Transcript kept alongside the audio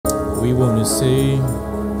we want to say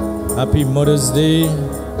Happy Mother's Day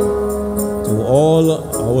to all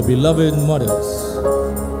our beloved mothers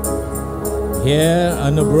here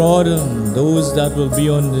and abroad, and those that will be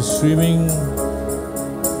on the streaming.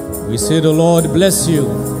 We say the Lord bless you.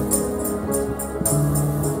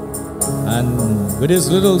 And with this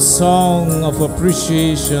little song of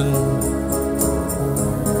appreciation,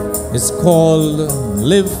 it's called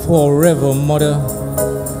Live Forever, Mother.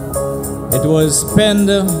 It was penned,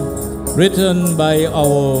 written by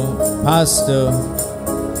our pastor,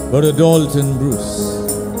 Brother Dalton Bruce.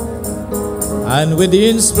 And with the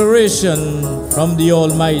inspiration from the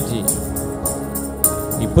Almighty,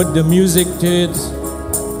 he put the music to it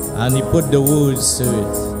and he put the words to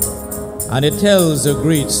it. And it tells a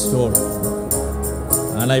great story.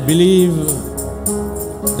 And I believe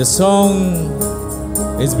the song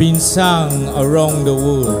is being sung around the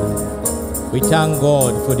world. We thank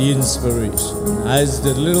God for the inspiration as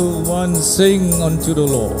the little ones sing unto the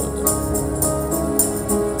Lord.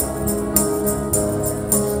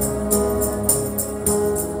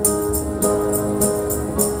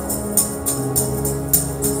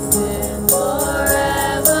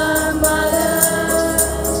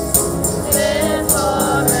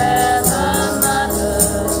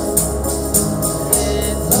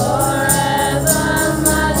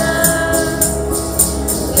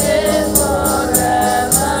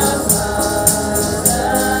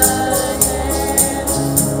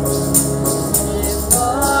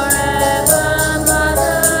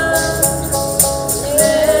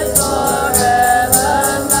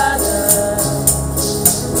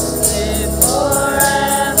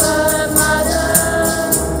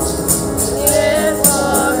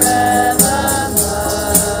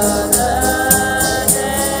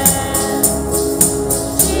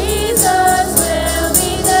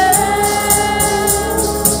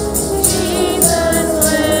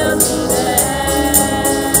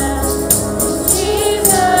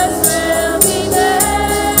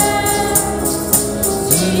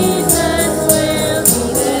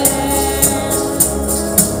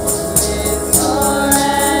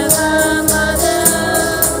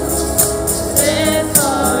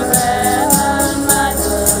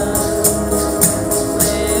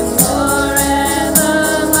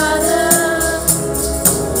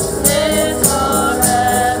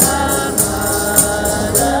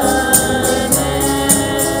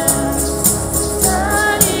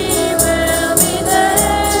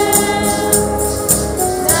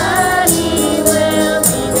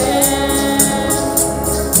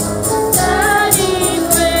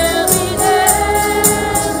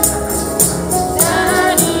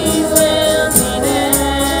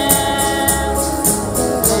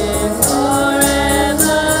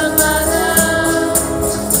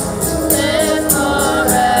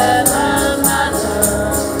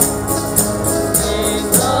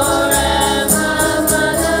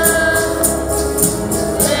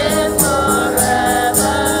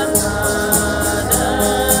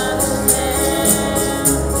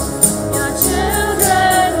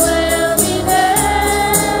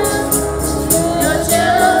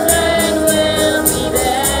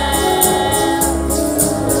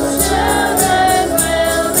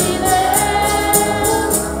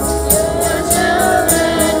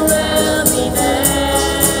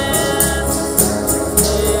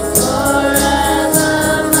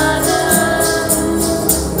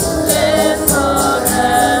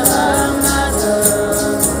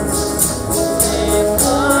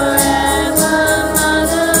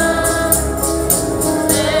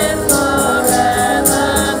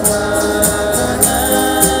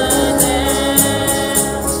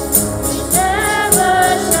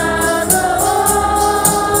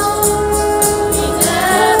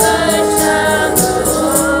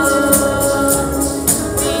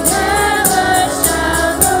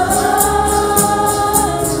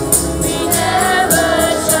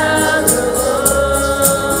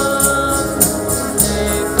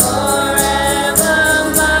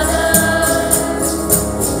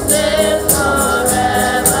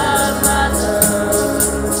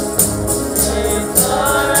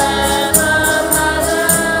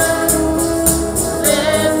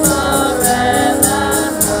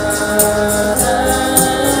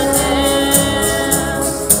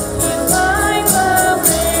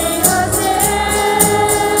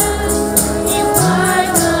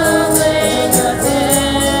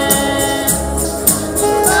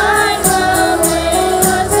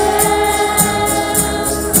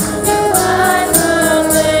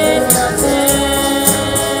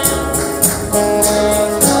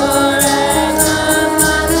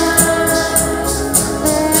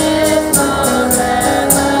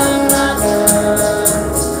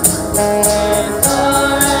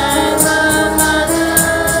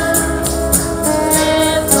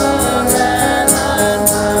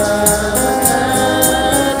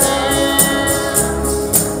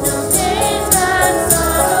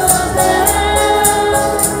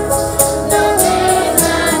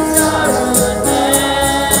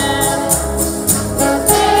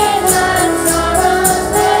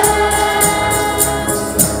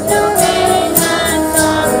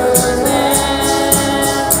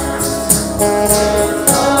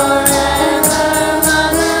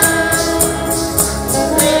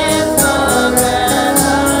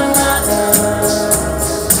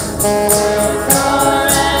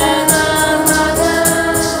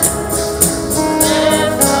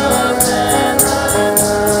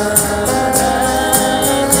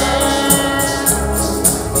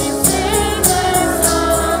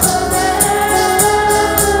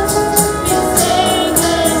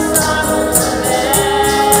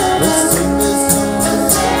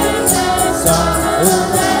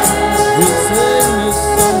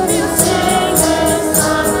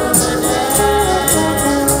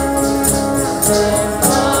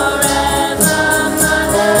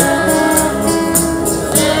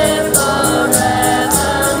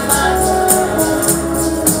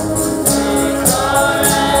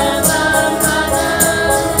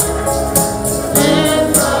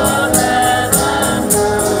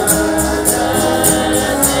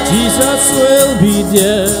 Jesus will be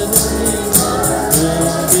there.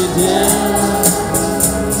 Will be there.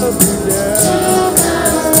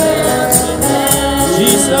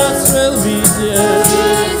 Jesus will be there.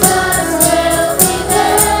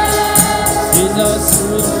 Jesus